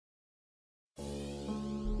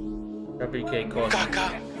WK cost.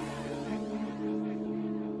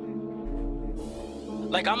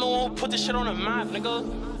 Like, I'm the one who put this shit on the map,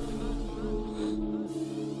 nigga.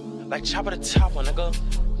 Like, Choppa the top one, nigga.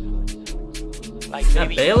 Like,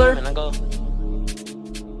 baby, Baylor? nigga.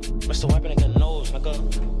 Mr. Weapon nigga knows, nigga.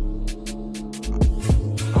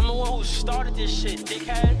 I'm the one who started this shit,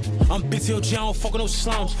 dickhead. I'm BTOG, I don't fuck with no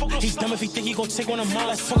slums. He's dumb if he think he gon' take one of mine.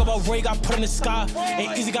 Let's talk about Ray got put in the sky.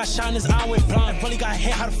 Ain't easy, got shot in his eye, went blind. Really got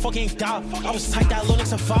hit, how the fuck ain't die? I was tight, that little nigga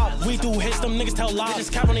survived. We do hits, them niggas tell lies. They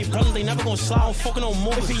just cap on they brothers, they never gon' slide. I don't fucking no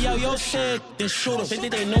move. If he yell yo shit, then shoot him. They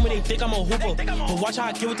think they know me, they think I'm a hooper. But watch how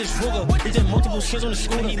I get with this Ruger. He did multiple shits on the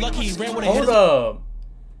scooter. He lucky he ran with a hit. Hold up.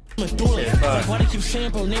 Like, why they keep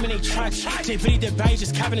saying, bro, naming they tracks. J Viddy did bad,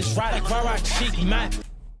 just capping his ride. Like, rah cheek, Matt.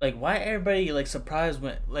 Like, why everybody like surprised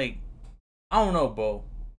when, like, I don't know, bro.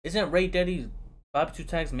 Isn't Ray Daddy 5-2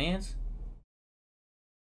 tax mans?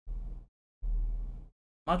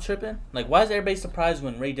 Am I tripping? Like, why is everybody surprised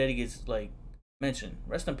when Ray Daddy gets like mentioned?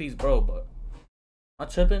 Rest in peace, bro. But am I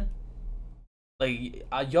tripping? Like,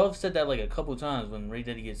 y'all have said that like a couple times when Ray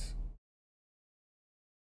Daddy gets.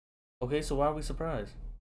 Okay, so why are we surprised?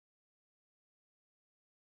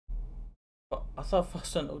 I thought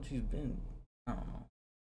Foster and OG's been. I don't know.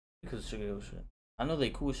 Because of Sugar Hill shit. I know they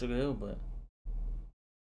cool with Sugar Hill, but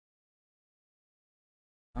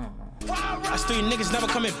I don't know. I still you niggas never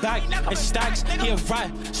coming back. It's stacks, he a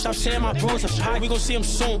rat. Stop saying my bro's a pack. We gon' see him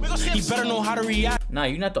soon. He better know how to react. Nah,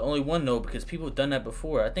 you're not the only one though, because people have done that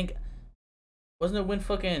before. I think, wasn't it when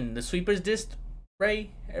fucking the Sweepers dissed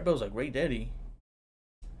Ray? Everybody was like, Ray Daddy.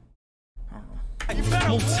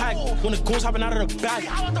 Move tight when the goons hopping out of the back.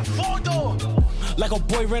 Like a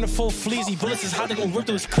boy ran a full fleazy. Bullets is hot, they gon' rip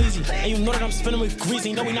through his cleasy. And you know that I'm spinning with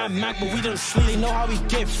greasy. Know we not Mac, but we done sleep. They know how we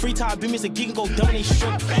get free time. Beam is a geek and go dumb and they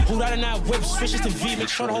strip. Who that in that whip? Switches to V, make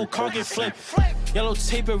sure the whole car get flipped. Yellow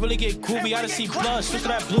tape, it really get groovy. I done see blood, switch to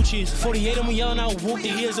that blue cheese. 48 and we yelling out whoop, the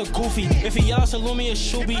ears are goofy. If he yells Salumi or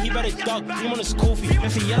shoot me, he better duck. Beam on his goofy.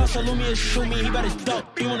 If he yells Salumi or shoot me, he better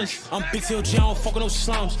duck. Beam on his. I'm big TLG, I don't fuck with no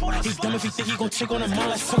slums. He's dumb if he think he gon' take on the mind.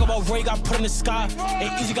 Let's talk about Ray got put in the sky.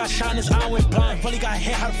 Ain't easy, got shot in his eye, went blind. Really got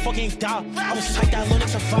hit, how the fuck ain't die? I was tight, that little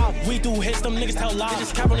nigga survived. We do hits, them niggas tell lies. They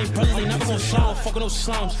just cap on they brothers, they never gon' slide. Fuck with no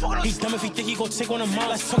slums. He's dumb if he think he gon' take on the mind.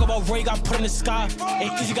 Let's talk about Ray got put in the sky.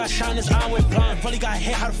 Ain't easy, got shot in his eye, went blind. Really got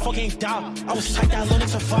hit, how the fuck ain't die? I was tight, that little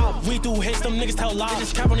nigga survived. We do hits, them niggas tell lies. They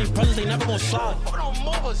just cap on they brothers, they never gon' slide. Fuck no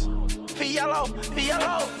movers. He yellow,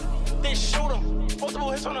 then shoot him. Multiple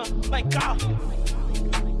hits on him, like God.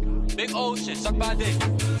 Big old shit, suck my dick.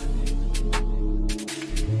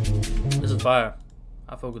 This is fire.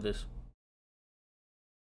 I fuck with this.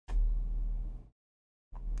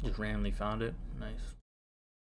 Just randomly found it. Nice.